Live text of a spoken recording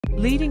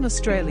Leading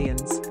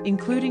Australians,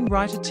 including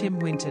writer Tim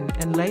Winton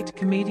and late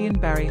comedian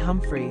Barry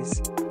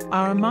Humphries,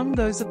 are among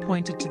those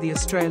appointed to the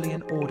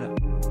Australian Order.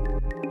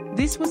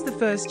 This was the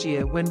first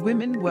year when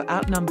women were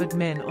outnumbered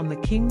men on the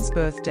King's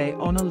Birthday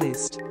Honour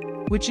list,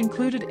 which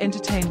included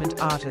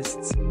entertainment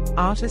artists,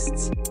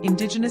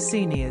 Indigenous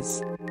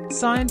seniors,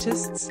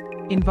 scientists,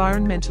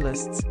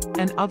 environmentalists,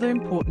 and other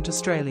important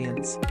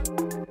Australians.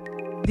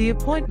 The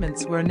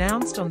appointments were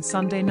announced on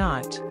Sunday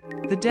night,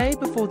 the day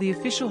before the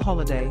official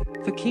holiday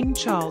for King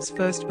Charles'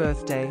 first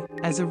birthday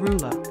as a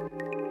ruler.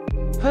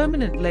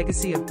 Permanent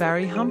legacy of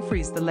Barry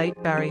Humphries. The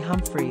late Barry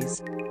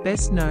Humphries,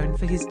 best known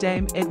for his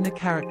Dame Edna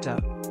character,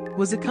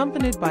 was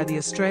accompanied by the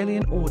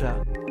Australian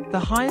Order, the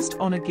highest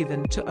honour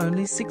given to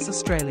only 6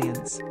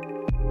 Australians.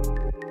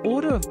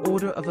 Order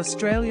of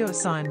Australia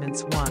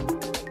Assignments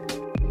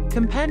 1.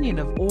 Companion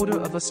of Order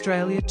of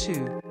Australia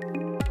 2.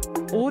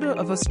 Order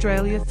of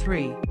Australia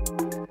 3.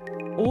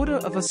 Order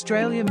of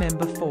Australia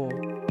Member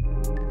 4.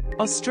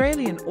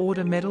 Australian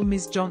Order Medal.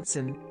 Ms.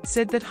 Johnson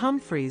said that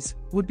Humphries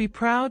would be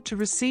proud to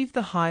receive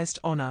the highest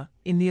honour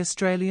in the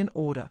Australian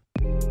Order.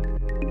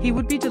 He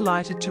would be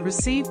delighted to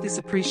receive this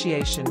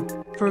appreciation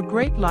for a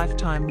great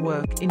lifetime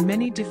work in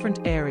many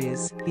different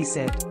areas, he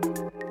said.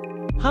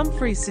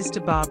 Humphries' sister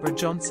Barbara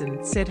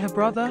Johnson said her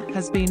brother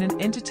has been an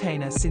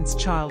entertainer since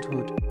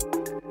childhood.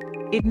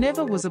 It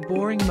never was a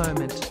boring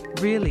moment,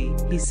 really,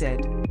 he said.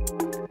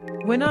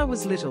 When I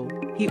was little,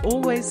 he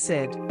always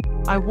said,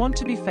 "I want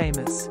to be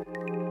famous."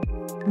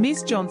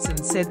 Ms. Johnson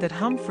said that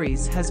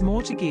Humphries has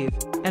more to give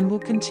and will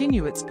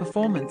continue its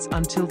performance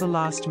until the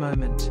last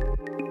moment.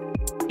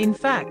 In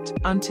fact,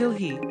 until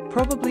he,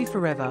 probably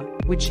forever,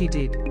 which he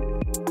did.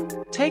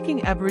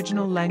 Taking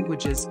Aboriginal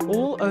languages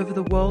all over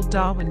the world.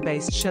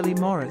 Darwin-based Shellie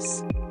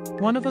Morris,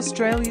 one of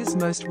Australia's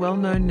most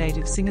well-known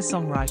native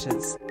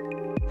singer-songwriters,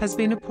 has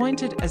been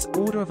appointed as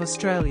Order of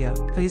Australia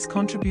for his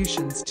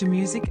contributions to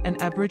music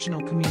and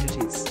Aboriginal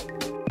communities.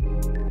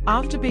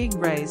 After being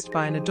raised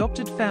by an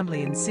adopted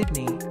family in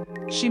Sydney,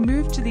 she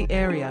moved to the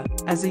area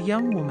as a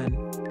young woman,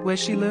 where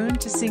she learned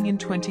to sing in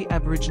 20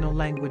 Aboriginal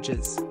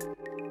languages.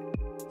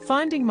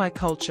 Finding my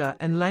culture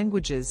and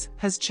languages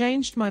has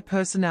changed my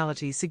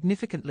personality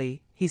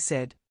significantly, he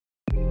said.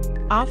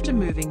 After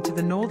moving to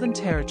the Northern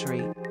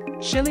Territory,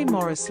 Shellie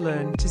Morris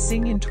learned to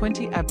sing in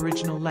 20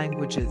 Aboriginal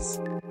languages.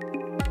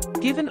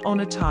 Given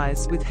honour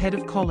ties with head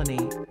of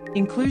colony,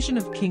 inclusion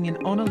of king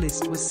in honour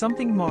list was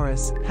something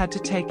Morris had to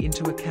take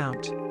into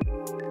account.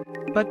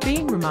 But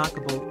being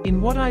remarkable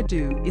in what I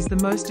do is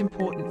the most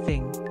important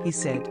thing, he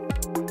said.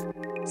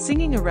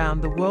 Singing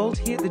around the world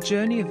here, the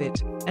journey of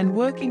it, and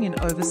working in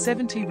over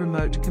 70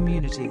 remote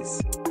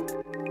communities.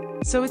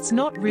 So it's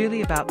not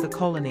really about the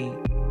colony,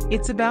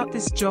 it's about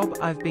this job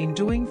I've been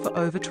doing for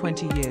over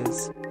 20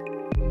 years.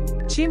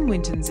 Tim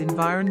Winton's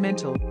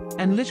environmental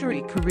and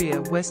literary career.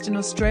 Western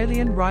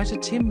Australian writer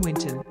Tim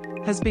Winton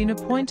has been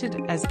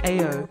appointed as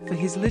AO for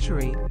his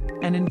literary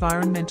and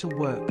environmental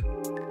work.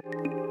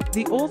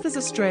 The author's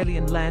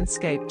Australian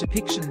landscape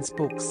depictions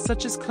books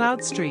such as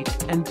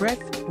Cloudstreet and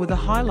Breath were the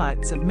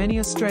highlights of many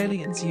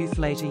Australians' youth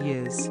later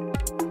years.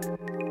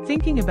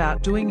 Thinking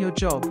about doing your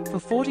job for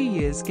 40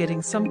 years,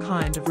 getting some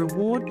kind of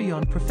reward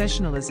beyond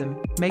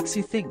professionalism, makes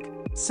you think,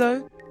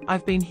 so,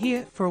 I've been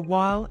here for a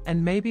while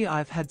and maybe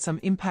I've had some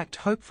impact,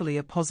 hopefully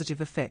a positive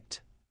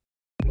effect.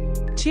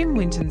 Tim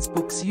Winton's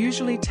books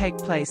usually take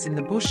place in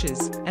the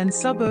bushes and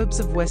suburbs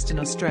of Western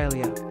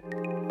Australia.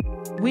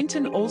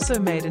 Winton also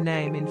made a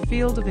name in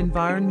field of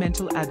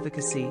environmental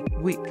advocacy,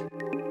 whic.